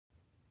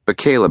But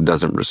Caleb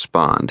doesn't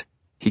respond.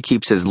 He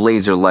keeps his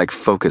laser-like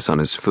focus on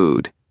his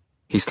food.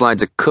 He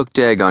slides a cooked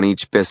egg on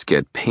each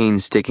biscuit,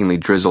 painstakingly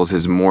drizzles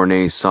his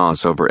Mornay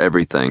sauce over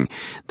everything,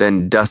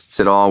 then dusts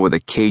it all with a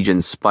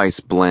Cajun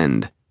spice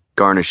blend,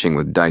 garnishing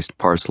with diced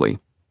parsley.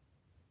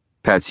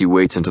 Patsy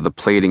waits until the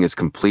plating is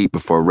complete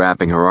before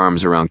wrapping her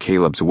arms around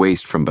Caleb's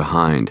waist from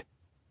behind.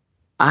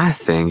 "I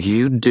think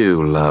you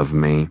do love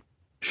me,"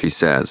 she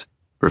says,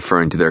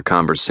 referring to their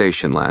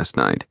conversation last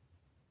night.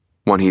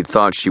 One he'd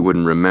thought she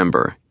wouldn't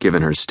remember,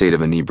 given her state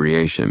of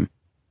inebriation.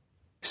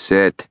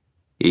 "Sit,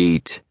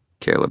 eat,"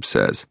 Caleb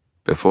says,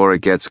 "before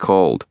it gets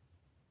cold."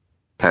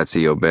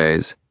 Patsy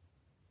obeys.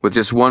 With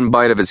just one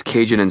bite of his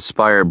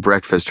Cajun-inspired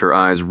breakfast, her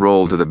eyes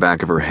roll to the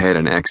back of her head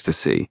in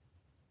ecstasy.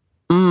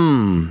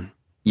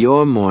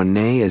 Your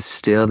Mornay is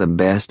still the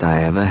best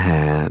I ever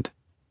had."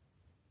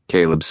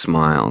 Caleb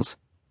smiles.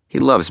 He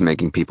loves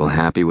making people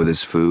happy with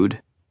his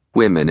food,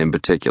 women in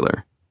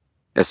particular,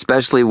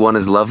 especially one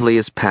as lovely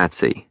as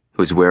Patsy,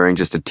 who's wearing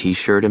just a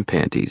t-shirt and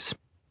panties.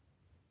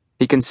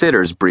 He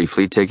considers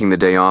briefly taking the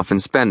day off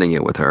and spending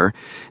it with her.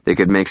 They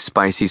could make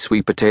spicy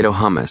sweet potato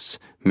hummus,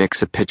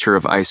 mix a pitcher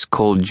of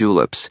ice-cold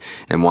juleps,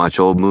 and watch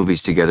old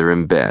movies together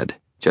in bed,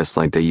 just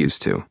like they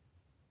used to.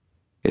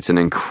 It's an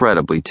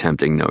incredibly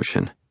tempting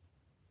notion.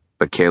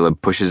 But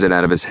Caleb pushes it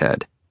out of his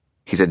head.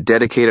 He's a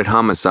dedicated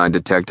homicide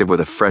detective with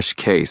a fresh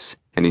case,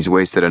 and he's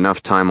wasted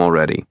enough time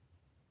already.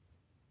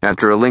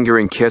 After a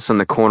lingering kiss on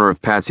the corner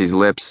of Patsy's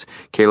lips,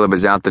 Caleb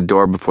is out the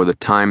door before the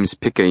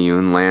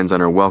Times-Picayune lands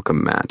on her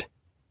welcome mat.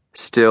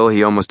 Still,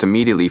 he almost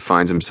immediately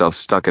finds himself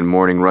stuck in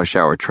morning rush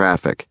hour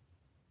traffic.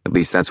 At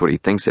least that's what he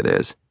thinks it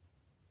is.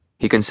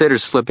 He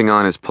considers flipping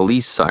on his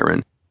police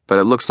siren, but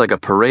it looks like a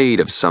parade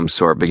of some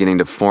sort beginning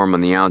to form on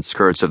the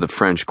outskirts of the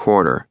French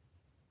Quarter.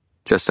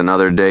 Just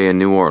another day in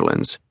New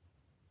Orleans.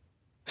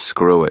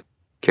 "Screw it,"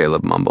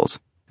 Caleb mumbles,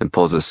 and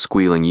pulls a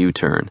squealing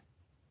U-turn.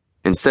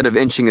 Instead of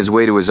inching his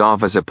way to his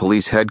office at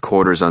police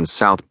headquarters on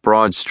South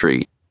Broad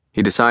Street,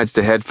 he decides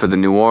to head for the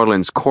New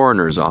Orleans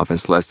coroner's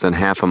office less than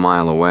half a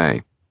mile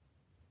away.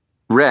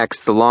 Rex,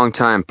 the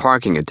longtime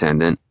parking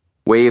attendant,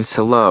 waves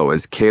hello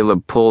as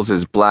Caleb pulls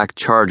his black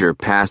Charger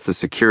past the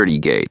security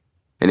gate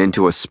and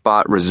into a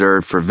spot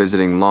reserved for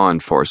visiting law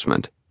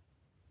enforcement.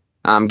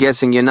 "I'm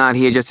guessing you're not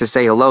here just to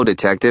say hello,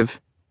 Detective,"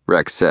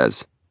 Rex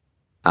says.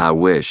 "I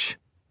wish,"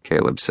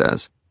 Caleb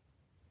says.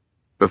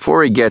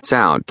 Before he gets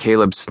out,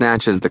 Caleb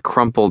snatches the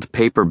crumpled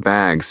paper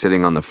bag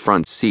sitting on the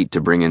front seat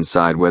to bring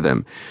inside with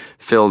him,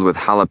 filled with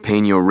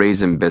jalapeno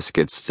raisin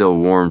biscuits still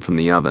warm from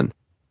the oven.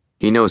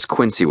 He knows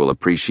Quincy will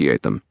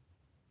appreciate them.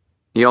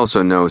 He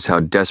also knows how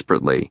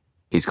desperately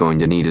he's going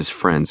to need his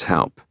friend's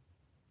help.